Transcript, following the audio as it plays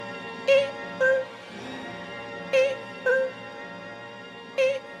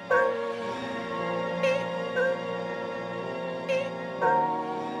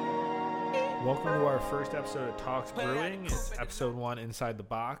first episode of Talks Brewing. It's episode 1, Inside the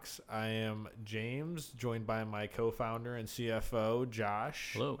Box. I am James, joined by my co-founder and CFO,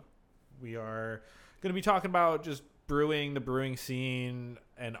 Josh. Hello. We are going to be talking about just brewing, the brewing scene,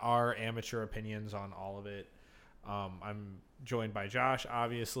 and our amateur opinions on all of it. I'm joined by Josh,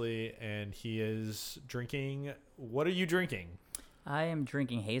 obviously, and he is drinking. What are you drinking? I am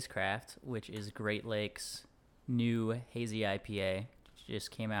drinking Hazecraft, which is Great Lakes' new hazy IPA. It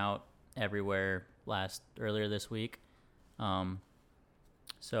just came out everywhere earlier this week.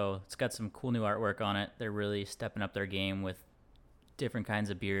 So it's got some cool new artwork on it. They're really stepping up their game with different kinds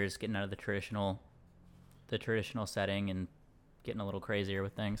of beers, getting out of the traditional setting and getting a little crazier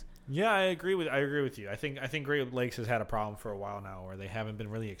with things. Yeah, I agree with you. I think Great Lakes has had a problem for a while now where they haven't been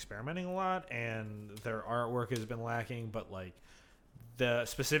really experimenting a lot and their artwork has been lacking, but like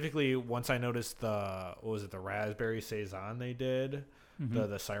specifically once I noticed the Raspberry Saison they did,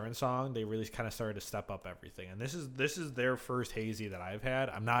 the Siren song, they really kind of started to step up everything. And this is their first hazy that I've had.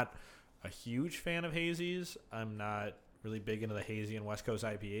 I'm not a huge fan of hazies. I'm not really big into the hazy and West Coast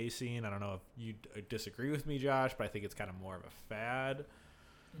IPA scene. I don't know if you disagree with me, Josh, but I think it's kind of more of a fad.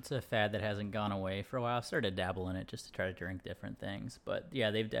 It's a fad that hasn't gone away for a while. I've started to dabble in it just to try to drink different things. But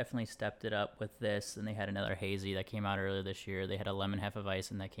yeah, they've definitely stepped it up with this. And they had another hazy that came out earlier this year. They had a lemon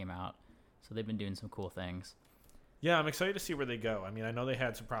Hefeweizen that came out. So they've been doing some cool things. Yeah, I'm excited to see where they go. I mean, I know they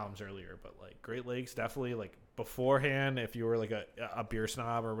had some problems earlier, but like Great Lakes definitely, like beforehand, if you were like a beer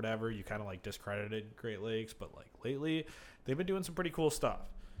snob or whatever, you kind of like discredited Great Lakes. But like lately, they've been doing some pretty cool stuff.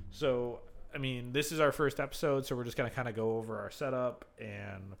 So, I mean, this is our first episode, so we're just going to kind of go over our setup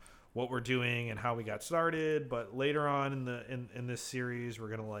and what we're doing and how we got started. But later on in this series, we're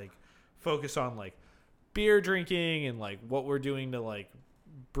going to like focus on like beer drinking and like what we're doing to like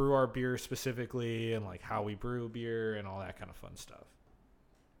brew our beer specifically and like how we brew beer and all that kind of fun stuff.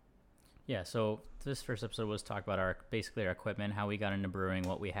 Yeah, so this first episode was talk about our equipment, how we got into brewing,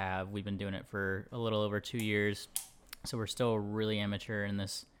 what we have. We've been doing it for a little over 2 years, so we're still really amateur in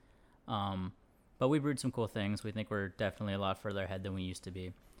this. But we brewed some cool things. We think we're definitely a lot further ahead than we used to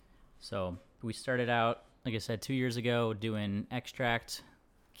be. So we started out, like I said, 2 years ago doing extract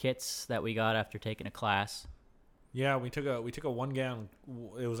kits that we got after taking a class. Yeah, we took a 1 gallon.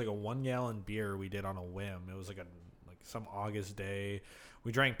 It was like a 1 gallon beer we did on a whim. It was like some August day.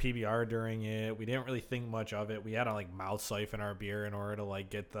 We drank PBR during it. We didn't really think much of it. We had to like mouth siphon our beer in order to like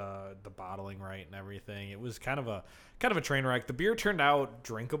get the bottling right and everything. It was kind of a train wreck. The beer turned out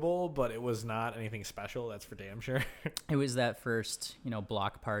drinkable, but it was not anything special. That's for damn sure. It was that first,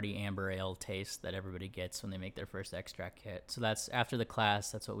 block party amber ale taste that everybody gets when they make their first extract kit. So that's after the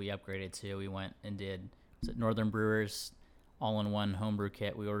class. That's what we upgraded to. We went and did Northern Brewers all-in-one homebrew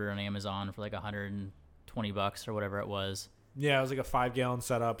kit. We ordered on Amazon for like $120 or whatever it was. Yeah, it was like a 5 gallon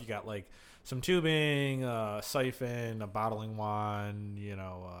setup. You got like some tubing, a siphon, a bottling wand,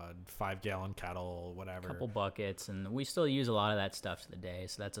 a 5 gallon kettle, whatever. A couple buckets, and we still use a lot of that stuff to the day.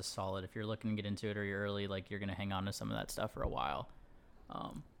 So that's a solid. If you're looking to get into it or you're early, like you're gonna hang on to some of that stuff for a while.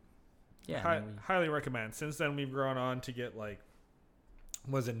 Highly recommend. Since then, we've grown on to get like.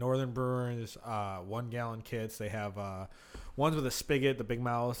 Was it Northern Brewers 1 gallon kits? They have ones with a spigot, the Big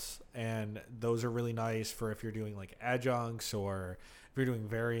Mouth, and those are really nice for if you're doing like adjuncts or if you're doing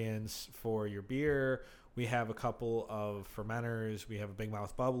variants for your beer. We have a couple of fermenters. We have a Big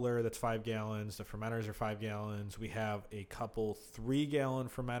Mouth bubbler that's 5 gallons. The fermenters are 5 gallons. We have a couple 3 gallon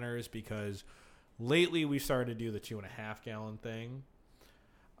fermenters because lately we started to do the 2.5 gallon thing.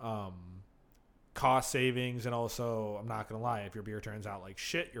 Cost savings, and also I'm not gonna lie, if your beer turns out like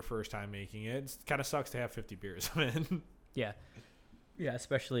shit your first time making it, it kind of sucks to have 50 beers in. Yeah,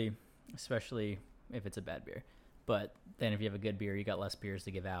 especially if it's a bad beer. But then if you have a good beer, you got less beers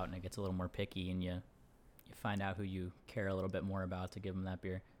to give out, and it gets a little more picky, and you find out who you care a little bit more about to give them that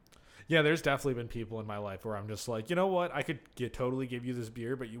beer. Yeah, there's definitely been people in my life where I'm just like, you know what, I could totally give you this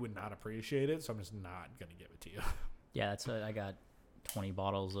beer, but you would not appreciate it, so I'm just not gonna give it to you. Yeah, that's what I got. 20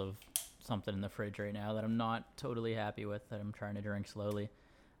 bottles of something in the fridge right now that I'm not totally happy with, that I'm trying to drink slowly.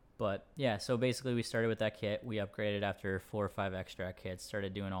 But yeah, so basically we started with that kit. We upgraded after 4 or 5 extract kits,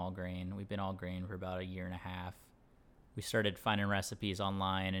 started doing all grain. We've been all grain for about a year and a half. We started finding recipes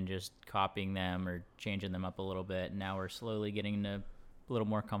online and just copying them or changing them up a little bit. And now we're slowly getting into a little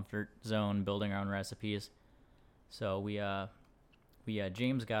more comfort zone, building our own recipes. So we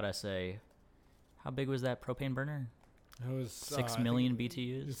James got us how big was that propane burner? It was 6 million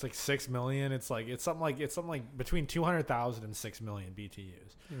BTUs. It's like 6 million. It's something like between 200,000 and 6 million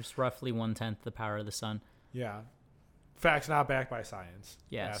BTUs. It's roughly 1/10 the power of the sun. Yeah, facts not backed by science.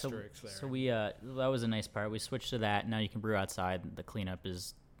 Yeah, Asterisks there. So we that was a nice part. We switched to that. Now you can brew outside. The cleanup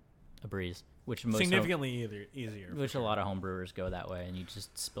is a breeze. which most significantly easier. which a lot of home brewers go that way, and you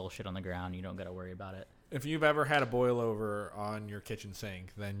just spill shit on the ground. You don't got to worry about it. If you've ever had a boil over on your kitchen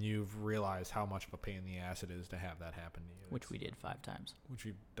sink, then you've realized how much of a pain in the ass it is to have that happen to you. Which we did 5 times. Which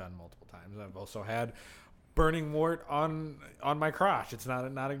we've done multiple times. I've also had burning wart on my crotch. It's not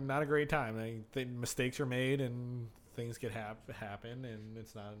a great time. Mistakes are made and things get happen, and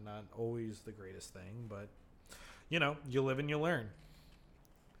it's not always the greatest thing. But you live and you learn.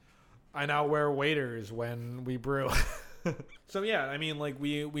 I now wear waders when we brew. So yeah, I mean, like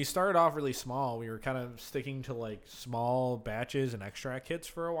we started off really small. We were kind of sticking to like small batches and extract kits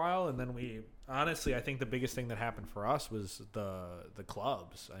for a while, and then I think the biggest thing that happened for us was the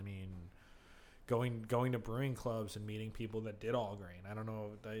clubs. I mean, going to brewing clubs and meeting people that did all grain. I don't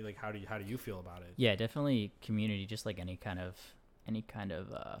know, like how do you feel about it? Yeah, definitely community. Just like any kind of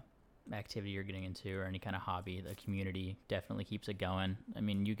activity you're getting into or any kind of hobby, the community definitely keeps it going. I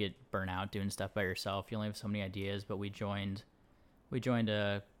mean, you get burnt out doing stuff by yourself. You only have so many ideas, but we joined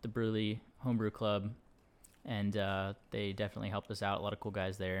the Brewly Homebrew Club, and they definitely helped us out. A lot of cool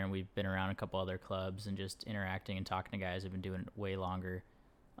guys there, and we've been around a couple other clubs and just interacting and talking to guys who've been doing it way longer.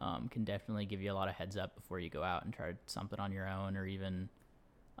 Can definitely give you a lot of heads up before you go out and try something on your own, or even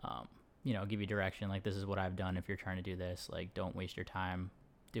give you direction. Like, this is what I've done if you're trying to do this. Like, don't waste your time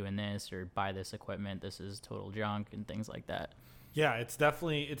doing this, or buy this equipment, this is total junk, and things like that. Yeah, it's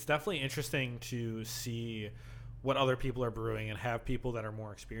definitely interesting to see what other people are brewing and have people that are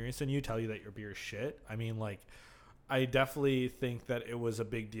more experienced than you tell you that your beer is shit. I mean, like, I definitely think that it was a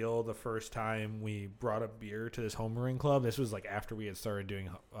big deal the first time we brought a beer to this homebrewing club. This was like after we had started doing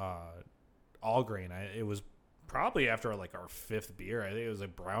all grain. It was probably after like our 5th beer. I think it was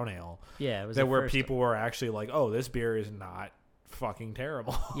like brown ale. Yeah, it was that where people were actually like, "Oh, this beer is not fucking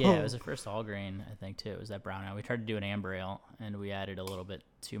terrible." Yeah, it was the first all grain, I think, too. It was that brown ale. We tried to do an amber ale, and we added a little bit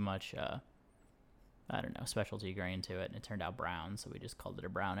too much specialty grain to it, and it turned out brown, so we just called it a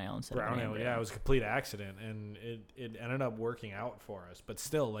brown ale instead of an amber ale. Yeah, it was a complete accident, and it ended up working out for us. But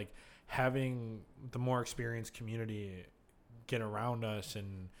still, like, having the more experienced community get around us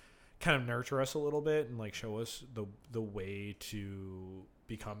and kind of nurture us a little bit and like show us the way to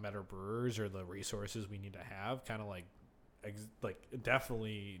become better brewers, or the resources we need to have, kind of like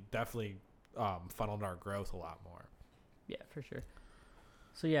definitely funneled our growth a lot more. Yeah, for sure.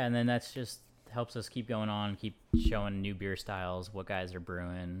 So yeah, and then that's just helps us keep going on, keep showing new beer styles, what guys are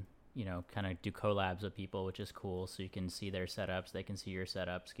brewing, kind of do collabs with people, which is cool. So you can see their setups, they can see your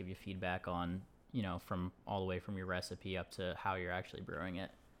setups, give you feedback on, from all the way from your recipe up to how you're actually brewing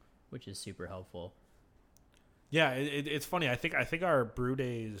it, which is super helpful. Yeah, it's funny. I think our brew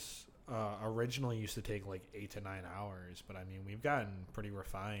days originally used to take like 8 to 9 hours, but I mean, we've gotten pretty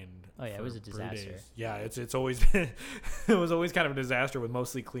refined. Oh yeah, it was a disaster. Yeah, it's always been it was always kind of a disaster with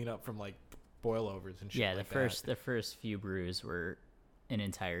mostly cleanup from like boilovers and shit. Yeah, like the first few brews were an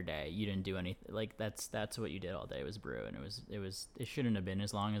entire day. You didn't do anything. Like that's what you did all day was brew, and it shouldn't have been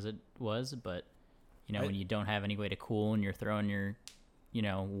as long as it was, but when you don't have any way to cool and you're throwing your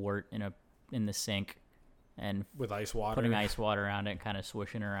wort in the sink and with ice water, putting ice water around it and kind of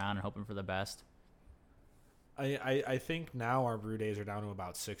swishing around and hoping for the best. I think now our brew days are down to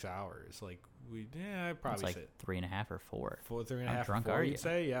about 6 hours. Like probably it's like 3.5 or 4. 3.5. How drunk 4, are you? You'd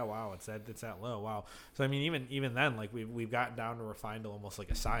say? Yeah, wow, it's that low. Wow. So I mean, even then, like we've gotten down to refined to almost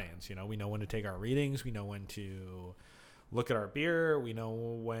like a science. We know when to take our readings. We know when to look at our beer. We know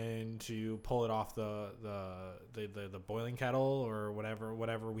when to pull it off the boiling kettle or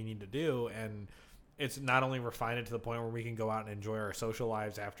whatever we need to do. And it's not only refined it to the point where we can go out and enjoy our social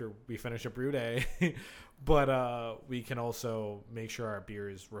lives after we finish a brew day, but we can also make sure our beer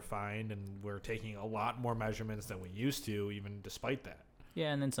is refined, and we're taking a lot more measurements than we used to, even despite that.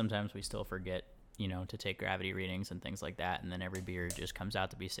 Yeah, and then sometimes we still forget, to take gravity readings and things like that, and then every beer just comes out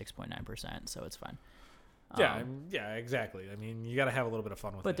to be 6.9%, so it's fine. Yeah, exactly. I mean, you got to have a little bit of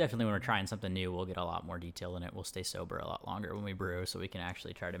fun with it. But definitely when we're trying something new, we'll get a lot more detail in it. We'll stay sober a lot longer when we brew, so we can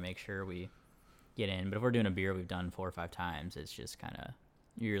actually try to make sure we get in. But if we're doing a beer we've done 4 or 5 times, it's just kind of,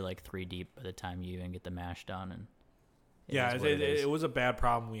 you're like 3 deep by the time you even get the mash done. And it was a bad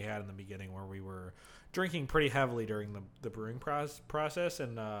problem we had in the beginning, where we were drinking pretty heavily during the brewing process,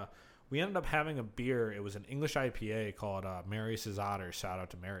 and we ended up having a beer. It was an English IPA called Marius's Otter. Shout out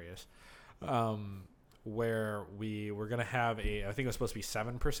to Marius. Where we were going to have I think it was supposed to be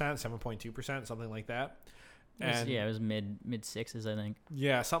 7%, 7.2%, something like that. It was mid 6s, I think.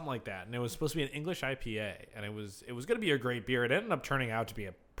 Yeah, something like that. And it was supposed to be an English IPA, and it was going to be a great beer. It ended up turning out to be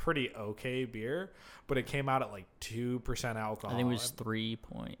a pretty okay beer, but it came out at like 2% alcohol. I think it was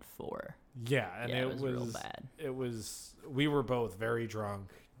 3.4. Yeah, and it was real bad. We were both very drunk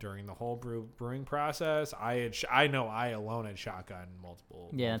during the whole brewing process. I know I alone had shotgun multiple.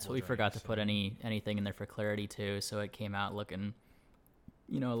 Yeah, that's what we drinks. forgot to put anything in there for clarity too, so it came out looking,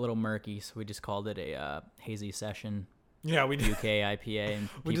 a little murky. So we just called it a hazy session. Yeah, we did. UK IPA, and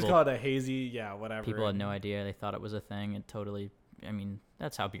we just call it a hazy, whatever. People had no idea. They thought it was a thing. It totally. I mean,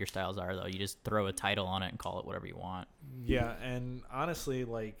 that's how beer styles are, though. You just throw a title on it and call it whatever you want. Yeah, and honestly,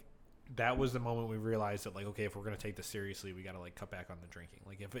 like, that was the moment we realized that, like, okay, if we're gonna take this seriously, we gotta like cut back on the drinking.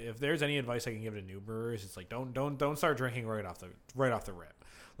 Like, if there's any advice I can give to new brewers, it's like don't start drinking right off the rip.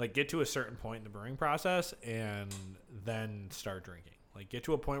 Like, get to a certain point in the brewing process and then start drinking. Like, get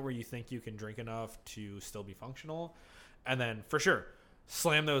to a point where you think you can drink enough to still be functional, and then for sure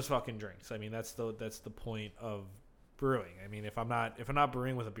slam those fucking drinks. I mean, that's the point of brewing. I mean, if I'm not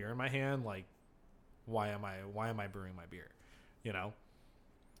brewing with a beer in my hand, like, why am I brewing my beer? Yeah.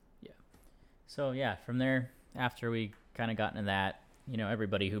 So yeah, from there, after we kind of got into that,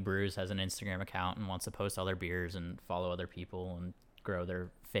 everybody who brews has an Instagram account and wants to post all their beers and follow other people and grow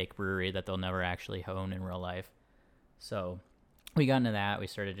their fake brewery that they'll never actually own in real life. So we got into that. We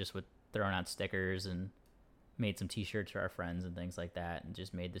started just with throwing out stickers and made some t-shirts for our friends and things like that, and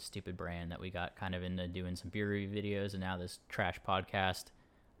just made this stupid brand that we got kind of into doing some beer review videos and now this trash podcast.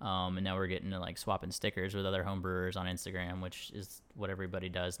 And now we're getting to like swapping stickers with other home brewers on Instagram, which is what everybody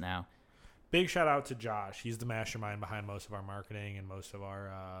does now. Big shout out to Josh. He's the mastermind behind most of our marketing and most of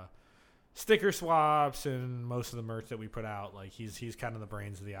our sticker swaps and most of the merch that we put out. Like, he's kind of the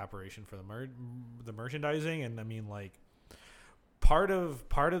brains of the operation for the merchandising. And I mean, like, part of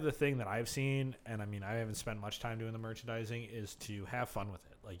the thing that I've seen, and I mean, I haven't spent much time doing the merchandising, is to have fun with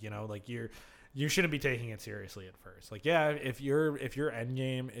it. Like, like you shouldn't be taking it seriously at first. Like, yeah, if your end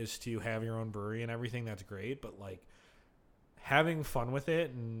game is to have your own brewery and everything, that's great. But like, having fun with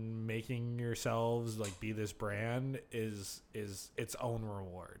it and making yourselves like be this brand is its own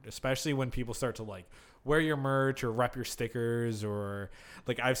reward, especially when people start to like wear your merch or rep your stickers, or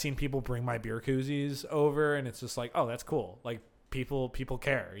like I've seen people bring my beer koozies over and it's just like, oh, that's cool. Like, people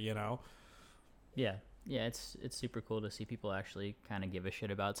care, Yeah, it's super cool to see people actually kind of give a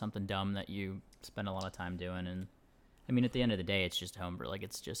shit about something dumb that you spend a lot of time doing. And I mean, at the end of the day, it's just homebrew. Like,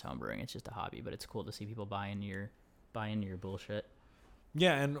 it's just homebrewing. It's just a hobby, but it's cool to see people buy into your bullshit.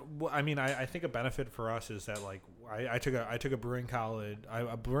 Yeah, and I mean, I think a benefit for us is that like I took a brewing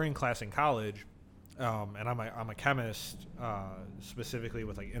class in college, and I'm a chemist, specifically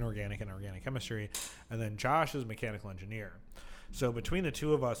with like inorganic and organic chemistry, and then Josh is a mechanical engineer. So between the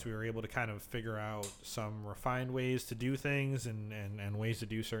two of us, we were able to kind of figure out some refined ways to do things and ways to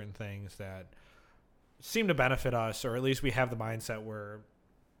do certain things that seem to benefit us, or at least we have the mindset where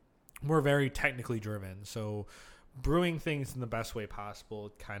we're very technically driven. So brewing things in the best way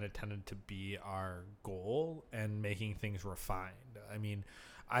possible kind of tended to be our goal, and making things refined. I mean,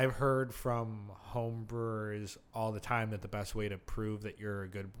 I've heard from home brewers all the time that the best way to prove that you're a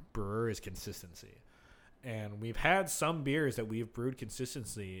good brewer is consistency. And we've had some beers that we've brewed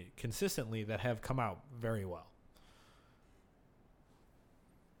consistently that have come out very well.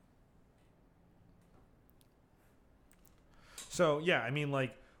 So yeah, I mean,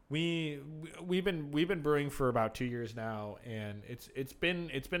 like, we've been brewing for about 2 years now, and it's been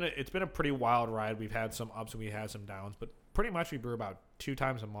a pretty wild ride. We've had some ups and we had some downs, but pretty much we brew about 2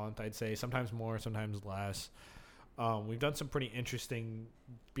 times a month, I'd say, sometimes more, sometimes less. We've done some pretty interesting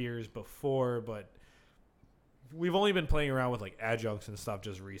beers before, but we've only been playing around with like adjuncts and stuff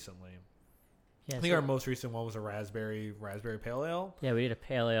just recently. Yeah, I think our most recent one was a raspberry pale ale. Yeah, we did a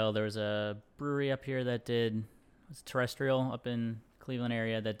pale ale. There was a brewery up here that did, it's Terrestrial up in Cleveland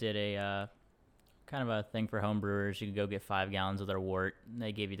area, that did a kind of a thing for home brewers. You could go get 5 gallons of their wort, and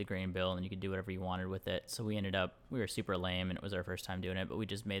they gave you the grain bill, and you could do whatever you wanted with it. So we were super lame, and it was our first time doing it, but we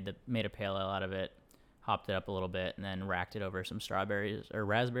just made a pale ale out of it, hopped it up a little bit, and then racked it over some strawberries or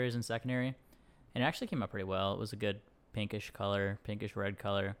raspberries in secondary. And it actually came out pretty well. It was a good pinkish red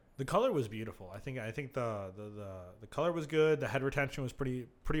color. The color was beautiful. I think the color was good. The head retention was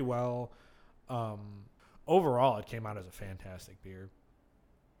pretty well. Overall, it came out as a fantastic beer.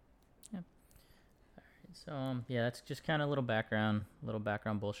 Yeah. All right. So yeah, that's just kind of a little background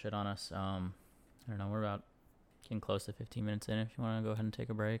bullshit on us. I don't know. We're about getting close to 15 minutes in. If you want to go ahead and take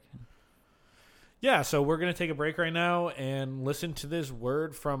a break. Yeah, so we're going to take a break right now and listen to this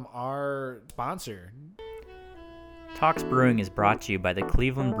word from our sponsor. Talks Brewing is brought to you by the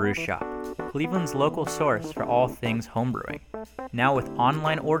Cleveland Brew Shop, Cleveland's local source for all things homebrewing. Now with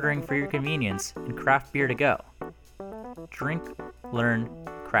online ordering for your convenience and craft beer to go. Drink, learn,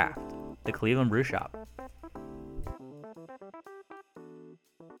 craft. The Cleveland Brew Shop.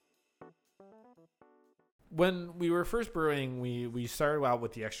 when we were first brewing, we started out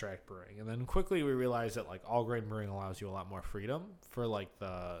with the extract brewing, and then quickly we realized that like all grain brewing allows you a lot more freedom for like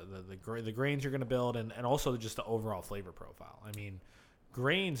the grains you're gonna build, and also just the overall flavor profile. I mean,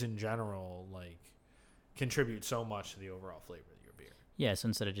 grains in general like contribute so much to the overall flavor of your beer. Yeah, so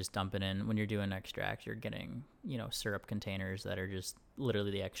instead of just dumping in, when you're doing extract, you're getting, syrup containers that are just literally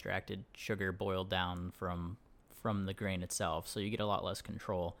the extracted sugar boiled down from the grain itself. So you get a lot less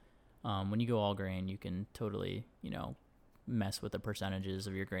control. When you go all grain, you can totally, mess with the percentages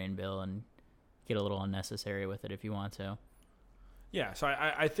of your grain bill and get a little unnecessary with it if you want to. Yeah, so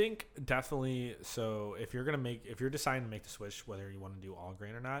I think definitely. So if you're deciding to make the switch, whether you want to do all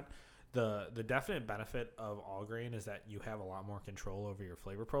grain or not, the definite benefit of all grain is that you have a lot more control over your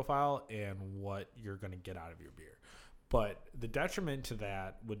flavor profile and what you're going to get out of your beer. But the detriment to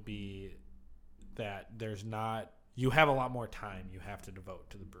that would be that you have a lot more time you have to devote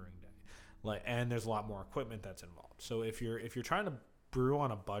to the brewing day, and there's a lot more equipment that's involved. So if you're trying to brew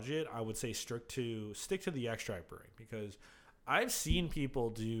on a budget, I would say stick to the extract brewing, because I've seen people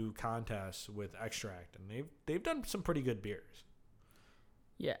do contests with extract and they've done some pretty good beers.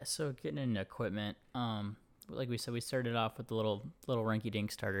 Yeah, so getting into equipment, like we said, we started off with the little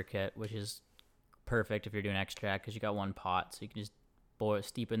rinky-dink starter kit, which is perfect if you're doing extract because you got one pot, so you can just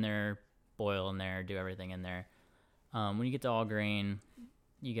steep in there, boil in there, do everything in there. When you get to all grain,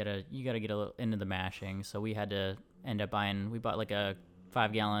 you gotta get a little into the mashing. So we had to end up we bought like a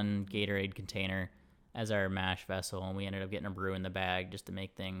 5-gallon Gatorade container as our mash vessel, and we ended up getting a brew in the bag just to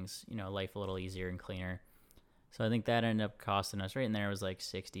make things, life a little easier and cleaner. So I think that ended up costing us right in there was like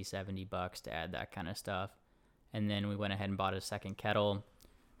 $60-$70 to add that kind of stuff. And then we went ahead and bought a second kettle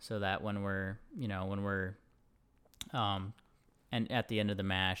so that when we're and at the end of the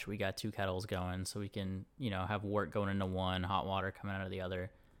mash, we got 2 kettles going so we can, have wort going into one, hot water coming out of the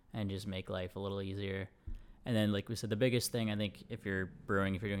other, and just make life a little easier. And then, like we said, the biggest thing, I think, if you're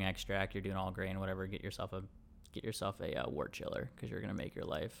doing extract, you're doing all grain, whatever, get yourself a wort chiller, because you're going to make your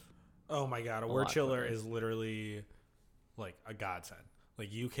life. Oh my God, a wort chiller is literally like a godsend.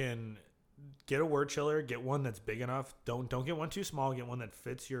 Like, you can get a wort chiller, get one that's big enough. Don't get one too small. Get one that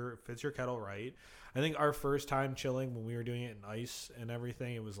fits your kettle right. I think our first time chilling, when we were doing it in ice and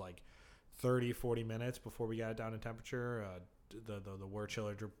everything, it was like 30-40 minutes before we got it down to temperature. The wort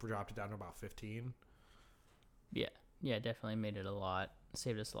chiller dropped it down to about 15. Yeah, definitely made it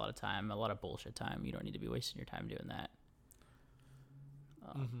saved us a lot of time, a lot of bullshit time. You don't need to be wasting your time doing that.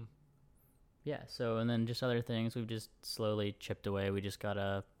 Yeah, so, and then just other things, we've just slowly chipped away. We just got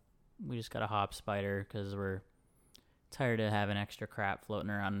a hop spider because we're tired of having extra crap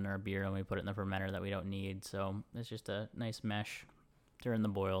floating around in our beer and we put it in the fermenter that we don't need. So it's just a nice mesh during the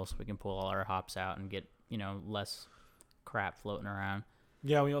boil so we can pull all our hops out and get, less crap floating around.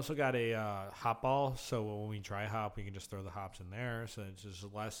 Yeah, we also got a hop ball, so when we dry hop, we can just throw the hops in there. So it's just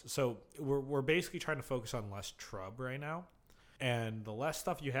less. So we're basically trying to focus on less trub right now, and the less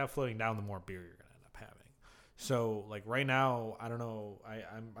stuff you have floating down, the more beer you're gonna end up having. So like right now, I don't know,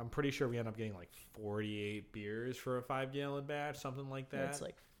 I'm pretty sure we end up getting like 48 beers for a 5-gallon batch, something like that. Yeah, it's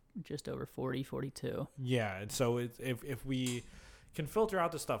like just over 40, 42. Yeah, and so if we can filter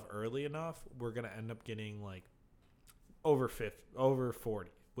out the stuff early enough, we're gonna end up getting like over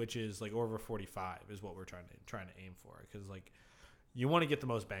 40, which is like over 45 is what we're trying to aim for, because like you want to get the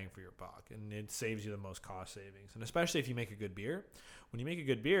most bang for your buck, and it saves you the most cost savings. And especially if you make a good beer, when you make a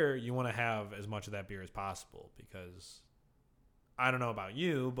good beer, you want to have as much of that beer as possible, because I don't know about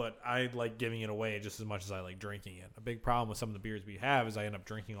you, but I like giving it away just as much as I like drinking it. A big problem with some of the beers we have is I end up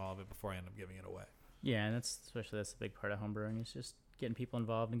drinking all of it before I end up giving it away. Yeah, and that's the big part of homebrewing, is just getting people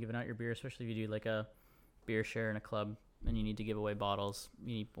involved and giving out your beer, especially if you do like a beer share in a club and you need to give away bottles.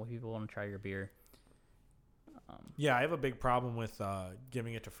 You need people want to try your beer. Yeah, I have a big problem with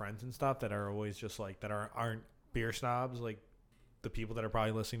giving it to friends and stuff that are always just like that aren't beer snobs, like the people that are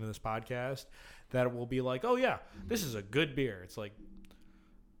probably listening to this podcast, that will be like, "Oh yeah, this is a good beer." It's like,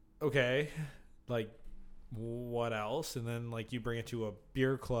 okay, like what else? And then like you bring it to a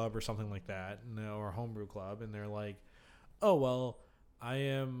beer club or something like that, or a homebrew club, and they're like, "Oh well,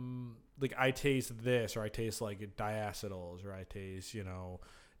 I taste this, or I taste like diacetyls, or I taste,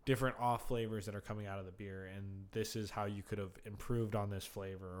 different off flavors that are coming out of the beer, and this is how you could have improved on this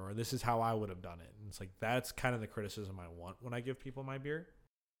flavor, or this is how I would have done it." And it's like, that's kind of the criticism I want when I give people my beer.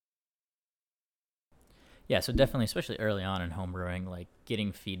 Yeah, so definitely, especially early on in homebrewing, like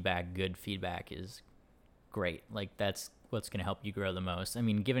getting good feedback is great. Like that's what's going to help you grow the most. I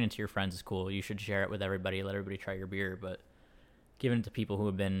mean, giving it to your friends is cool. You should share it with everybody, let everybody try your beer, but giving it to people who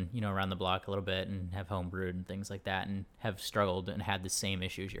have been, around the block a little bit and have home brewed and things like that and have struggled and had the same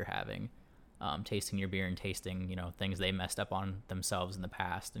issues you're having, tasting your beer and tasting, things they messed up on themselves in the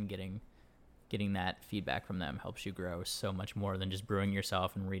past, and getting that feedback from them helps you grow so much more than just brewing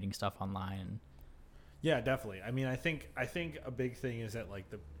yourself and reading stuff online. Yeah, definitely. I mean, I think a big thing is that like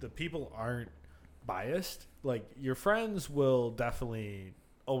the people aren't biased. Like your friends will definitely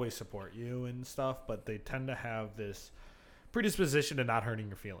always support you and stuff, but they tend to have this predisposition to not hurting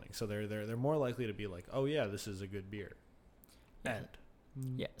your feelings. So they're more likely to be like, "Oh yeah, this is a good beer." And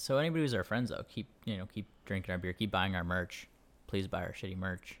yeah. So anybody who's our friends though, keep drinking our beer, keep buying our merch. Please buy our shitty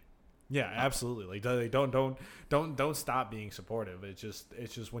merch. yeah, absolutely. Like don't stop being supportive. It's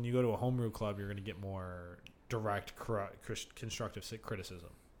just when you go to a homebrew club, you're going to get more direct constructive criticism.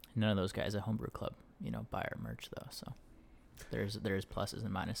 None of those guys at homebrew club, buy our merch though. So there's pluses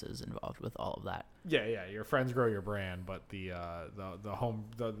and minuses involved with all of that. Yeah, your friends grow your brand, but the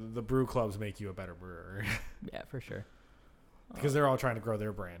brew clubs make you a better brewer. Yeah, for sure. Because they're all trying to grow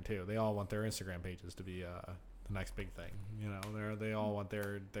their brand too. They all want their Instagram pages to be the next big thing. They all want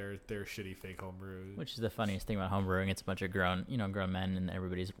their shitty fake homebrew. Which is the funniest thing about homebrewing. It's a bunch of grown men, and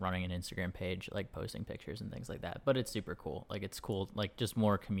everybody's running an Instagram page, like posting pictures and things like that. But it's super cool. Like it's cool, like just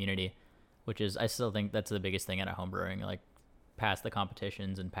more community, which is, I still think that's the biggest thing at a homebrewing. Like past the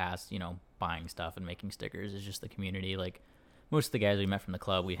competitions and past, buying stuff and making stickers, is just the community. Like most of the guys we met from the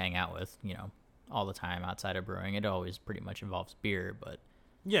club, we hang out with, all the time outside of brewing. It always pretty much involves beer, but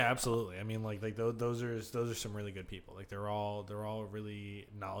yeah, absolutely. I mean, like those are some really good people. Like they're all really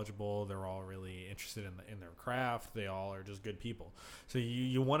knowledgeable. They're all really interested in their craft. They all are just good people. So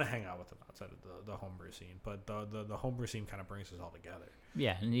you want to hang out with them outside of the homebrew scene. But the homebrew scene kind of brings us all together.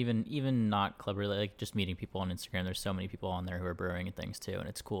 Yeah, and even not club related, like just meeting people on Instagram. There's so many people on there who are brewing and things too, and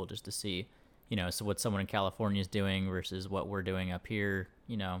it's cool just to see, so what someone in California is doing versus what we're doing up here.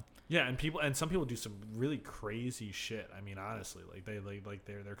 Yeah, and some people do some really crazy shit. I mean, honestly, like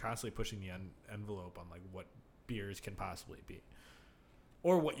they're constantly pushing the envelope on like what beers can possibly be,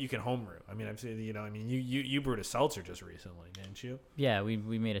 or what you can homebrew. I mean, I've seen, you brewed a seltzer just recently, didn't you? Yeah, we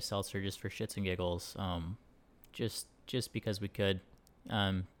made a seltzer just for shits and giggles, just because we could.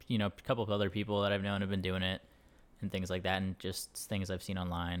 A couple of other people that I've known have been doing it and things like that, and just things I've seen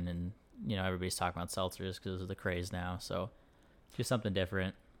online, and everybody's talking about seltzers because of the craze now. So just something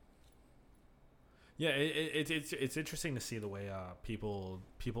different. Yeah, it's interesting to see the way people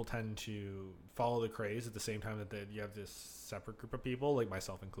tend to follow the craze at the same time that you have this separate group of people, like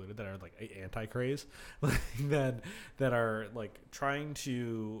myself included, that are like anti-craze, that are like trying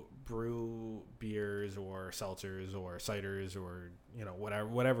to brew beers or seltzers or ciders or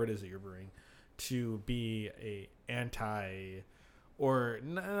whatever it is that you're brewing to be a anti, or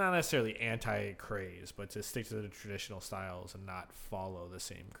not necessarily anti-craze, but to stick to the traditional styles and not follow the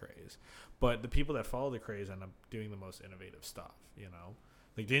same craze. But the people that follow the craze end up doing the most innovative stuff,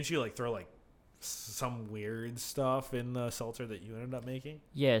 Like, didn't you, like, throw, like, some weird stuff in the seltzer that you ended up making?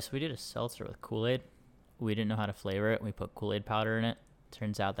 Yes, we did a seltzer with Kool-Aid. We didn't know how to flavor it. We put Kool-Aid powder in it.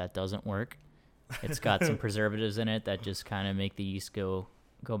 Turns out that doesn't work. It's got some preservatives in it that just kind of make the yeast go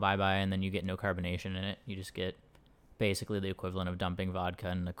bye-bye, and then you get no carbonation in it. You just get basically the equivalent of dumping vodka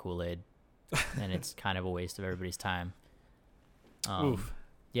in the Kool-Aid, and it's kind of a waste of everybody's time. Oof.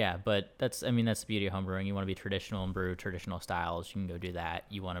 Yeah, but that's the beauty of homebrewing. You want to be traditional and brew traditional styles, you can go do that.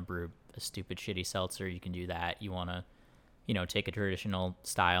 You want to brew a stupid shitty seltzer, you can do that. You want to, take a traditional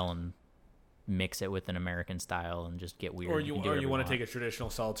style and mix it with an American style and just get weird. Or you want to take a traditional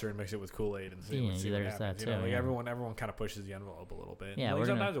seltzer and mix it with Kool-Aid and see what happens. That too, like everyone kind of pushes the envelope a little bit. Yeah, like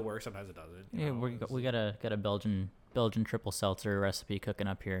sometimes it works, sometimes it doesn't. Yeah, we got a Belgian triple seltzer recipe cooking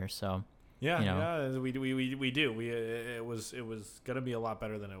up here, so. Yeah, we do. It was gonna be a lot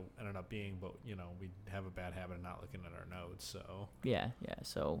better than it ended up being, but we have a bad habit of not looking at our notes. So yeah.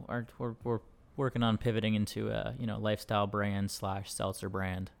 So we're working on pivoting into a lifestyle brand / seltzer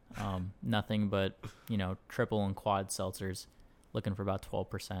brand. Nothing but triple and quad seltzers, looking for about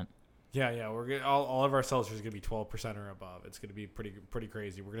 12%. Yeah, we're all of our seltzers are gonna be 12% or above. It's gonna be pretty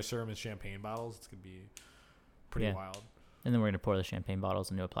crazy. We're gonna serve them in champagne bottles. It's gonna be pretty wild. And then we're gonna pour the champagne bottles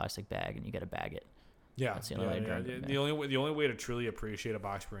into a plastic bag, and you gotta bag it. Yeah, that's the only way to drink it. The only way to truly appreciate a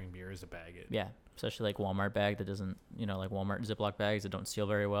box brewing beer is to bag it. Yeah, especially like Walmart bag that doesn't, like Walmart Ziploc bags that don't seal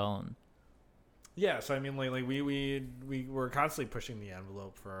very well. And yeah, so I mean, like we were constantly pushing the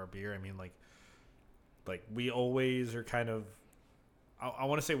envelope for our beer. I mean, like we always are kind of. I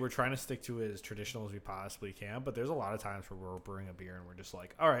want to say we're trying to stick to it as traditional as we possibly can, but there's a lot of times where we're brewing a beer and we're just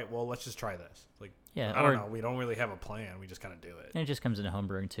like, all right, well, let's just try this. Like, yeah, I don't know. We don't really have a plan. We just kind of do it. And it just comes into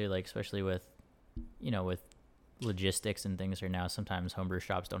homebrewing too, like especially with, with logistics and things right now. Sometimes homebrew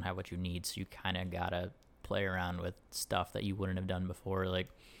shops don't have what you need, so you kind of gotta play around with stuff that you wouldn't have done before. Like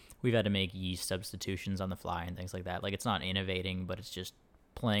we've had to make yeast substitutions on the fly and things like that. Like, it's not innovating, but it's just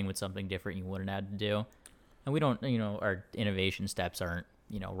playing with something different you wouldn't have to do. And we don't, our innovation steps aren't,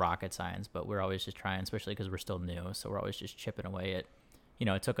 rocket science, but we're always just trying, especially because we're still new. So we're always just chipping away at,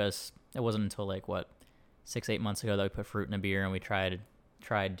 it took us, it wasn't until 6-8 months ago that we put fruit in a beer, and we tried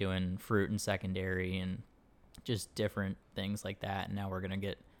doing fruit in secondary and just different things like that. And now we're going to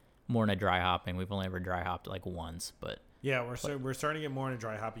get more into dry hopping. We've only ever dry hopped once, but yeah, we're starting to get more into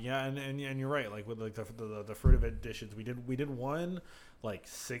dry hopping. Yeah, and you're right. Like with the fruit additions, we did one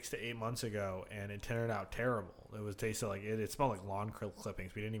 6 to 8 months ago, and it turned out terrible. It was tasted like it smelled like lawn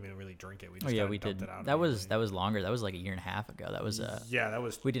clippings. We didn't even really drink it. We just we did. It out that was longer. That was like a year and a half ago. That was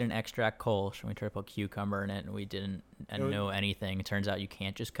we did an extract Kolsch, and we tried to put cucumber in it, and we didn't know anything. It turns out you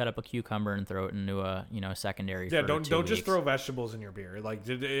can't just cut up a cucumber and throw it into a secondary. Yeah, for don't 2 just weeks. throw vegetables in your beer. Like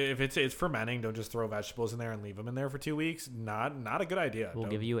if it's fermenting, don't just throw vegetables in there and leave them in there for 2 weeks. Not a good idea. We'll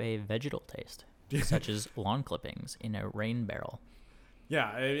give you a vegetal taste, such as lawn clippings in a rain barrel.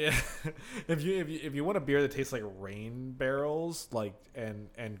 Yeah, if you want a beer that tastes like rain barrels,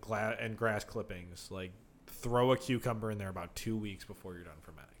 and grass clippings, throw a cucumber in there about 2 weeks before you're done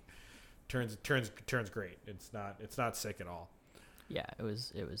fermenting. Turns great. It's not sick at all. Yeah, it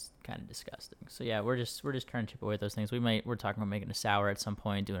was kind of disgusting. So yeah, we're just trying to chip away at those things. We're talking about making a sour at some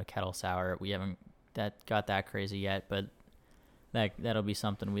point, doing a kettle sour. We haven't got that crazy yet, but that'll be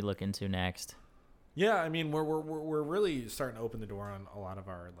something we look into next. Yeah, I mean we're really starting to open the door on a lot of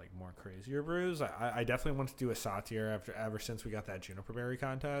our more crazier brews. I definitely want to do a sautier ever since we got that juniper berry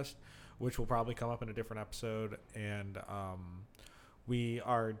contest, which will probably come up in a different episode. And we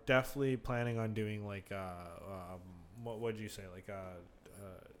are definitely planning on doing what would you say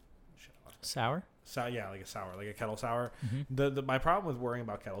sour? Yeah, like a sour, like a kettle sour. Mm-hmm. My problem with worrying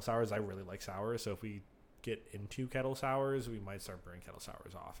about kettle sours, I really like sours. So if we get into kettle sours, we might start brewing kettle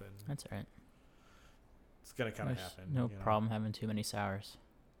sours often. That's all right. It's gonna kind of happen. No problem having too many sours.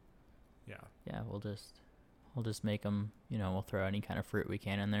 Yeah. Yeah, we'll just make them. We'll throw any kind of fruit we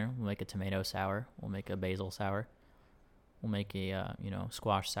can in there. We'll make a tomato sour. We'll make a basil sour. We'll make a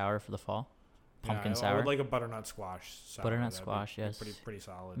squash sour for the fall. Pumpkin sour. I would like a butternut squash sour. Butternut squash, yes. Pretty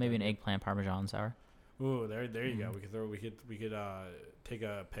solid. Maybe an eggplant parmesan sour. Ooh, there you go. We could take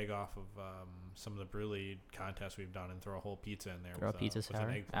a peg off of some of the brew lead contests we've done and throw a whole pizza in there. Throw a pizza sour.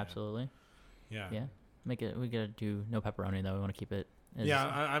 An eggplant. Absolutely. Yeah. Yeah. We gotta do no pepperoni though. We want to keep it as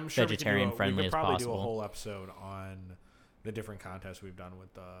I'm sure vegetarian friendly as possible. We could probably do a whole episode on the different contests we've done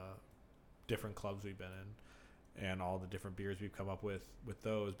with the different clubs we've been in and all the different beers we've come up with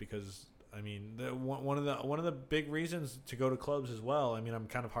those, because I mean one of the big reasons to go to clubs as well. I mean, I'm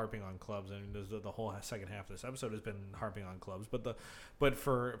kind of harping on clubs. I mean, the whole second half of this episode has been harping on clubs, but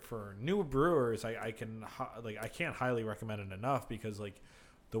for new brewers, I can't highly recommend it enough, because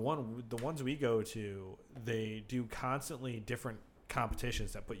the ones we go to, they do constantly different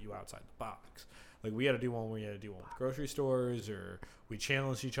competitions that put you outside the box. We had to do one where you had to do one with grocery stores, or we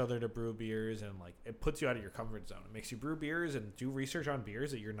challenged each other to brew beers, and it puts you out of your comfort zone. It makes you brew beers and do research on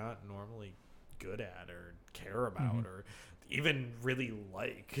beers that you're not normally good at or care about or even really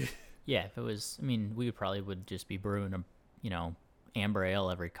like. Yeah, if it was, I mean, we would just be brewing a, amber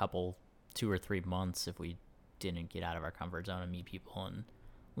ale every 2 or 3 months if we didn't get out of our comfort zone and meet people and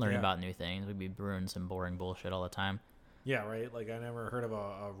learn about new things. We'd be brewing some boring bullshit all the time. Yeah, right. I never heard of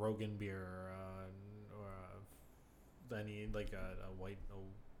a Rogan beer or any a white a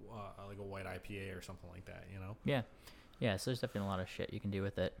white IPA or something like that. Yeah. So there's definitely a lot of shit you can do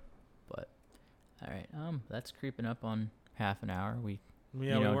with it. But all right, that's creeping up on half an hour. We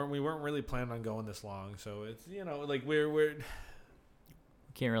weren't really planning on going this long, so it's we're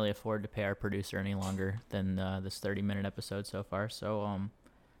can't really afford to pay our producer any longer than this 30-minute episode so far. So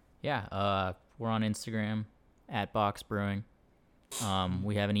we're on Instagram at Box Brewing.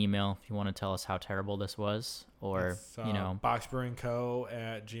 We have an email if you want to tell us how terrible this was, or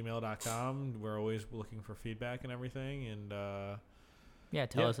boxbrewingco@gmail.com. We're always looking for feedback and everything, and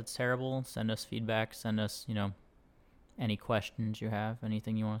tell us it's terrible. Send us feedback. Send us any questions you have,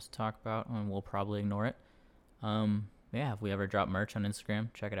 anything you want us to talk about, and we'll probably ignore it. If we ever drop merch on Instagram,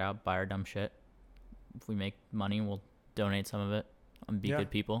 check it out. Buy our dumb shit. If we make money, we'll donate some of it and be good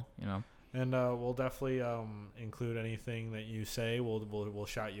people, And we'll definitely include anything that you say. We'll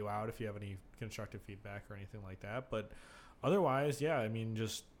shout you out if you have any constructive feedback or anything like that. But otherwise,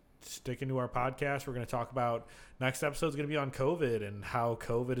 just sticking to our podcast. We're going to talk about, next episode is going to be on COVID and how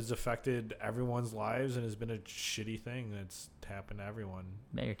COVID has affected everyone's lives and has been a shitty thing that's happened to everyone.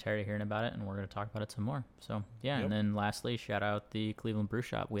 Yeah, you're tired of hearing about it, and we're going to talk about it some more. So, And then lastly, shout out the Cleveland Brew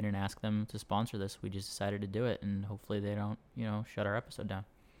Shop. We didn't ask them to sponsor this. We just decided to do it, and hopefully they don't, shut our episode down.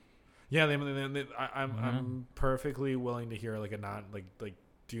 Yeah, I'm perfectly willing to hear like a not like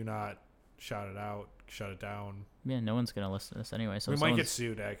do not shout it out, shut it down. Yeah, no one's gonna listen to this anyway. So we might get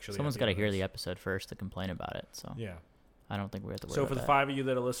sued actually. Someone's got to hear the episode first to complain about it. So yeah, I don't think we have to worry. So about for the that. 5 of you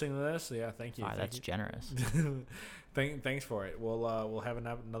that are listening to this, yeah, thank you. That's generous. Thanks for it. We'll have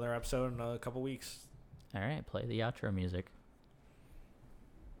another episode in a couple weeks. All right, play the outro music.